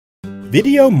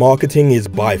Video marketing is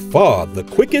by far the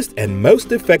quickest and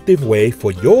most effective way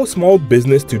for your small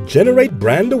business to generate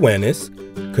brand awareness,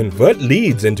 convert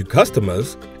leads into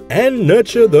customers, and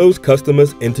nurture those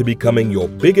customers into becoming your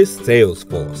biggest sales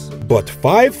force. But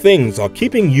 5 things are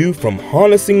keeping you from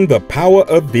harnessing the power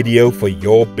of video for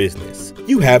your business.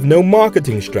 You have no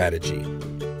marketing strategy,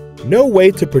 no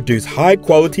way to produce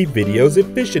high-quality videos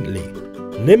efficiently,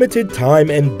 limited time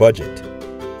and budget,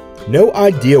 no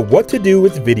idea what to do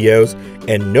with videos,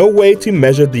 and no way to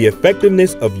measure the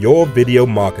effectiveness of your video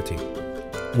marketing.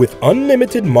 With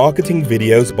unlimited marketing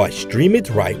videos by Stream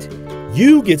It Right,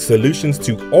 you get solutions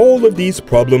to all of these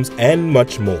problems and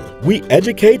much more. We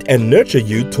educate and nurture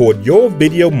you toward your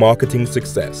video marketing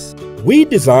success. We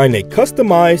design a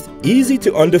customized,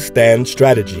 easy-to-understand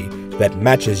strategy that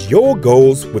matches your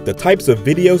goals with the types of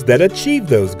videos that achieve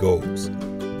those goals.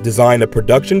 Design a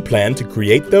production plan to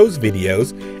create those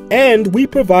videos, and we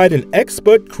provide an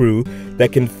expert crew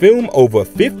that can film over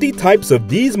 50 types of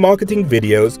these marketing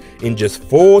videos in just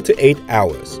 4 to 8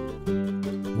 hours.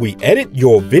 We edit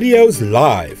your videos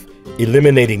live,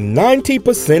 eliminating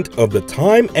 90% of the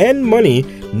time and money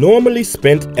normally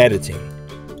spent editing.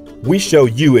 We show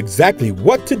you exactly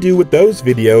what to do with those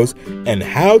videos and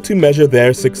how to measure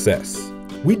their success.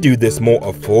 We do this more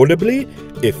affordably,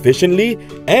 efficiently,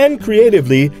 and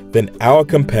creatively than our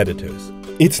competitors.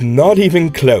 It's not even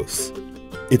close.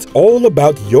 It's all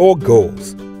about your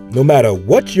goals, no matter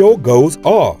what your goals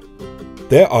are.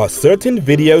 There are certain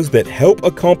videos that help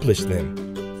accomplish them.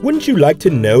 Wouldn't you like to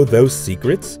know those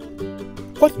secrets?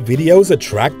 What videos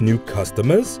attract new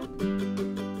customers?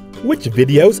 Which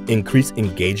videos increase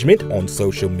engagement on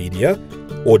social media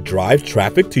or drive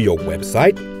traffic to your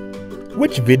website?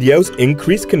 Which videos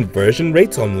increase conversion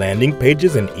rates on landing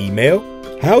pages and email?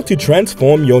 How to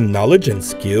transform your knowledge and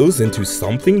skills into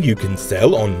something you can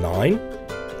sell online?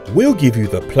 We'll give you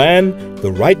the plan,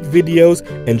 the right videos,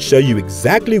 and show you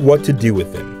exactly what to do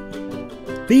with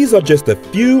them. These are just a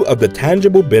few of the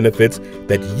tangible benefits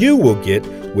that you will get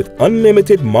with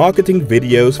unlimited marketing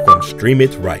videos from Stream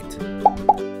It Right.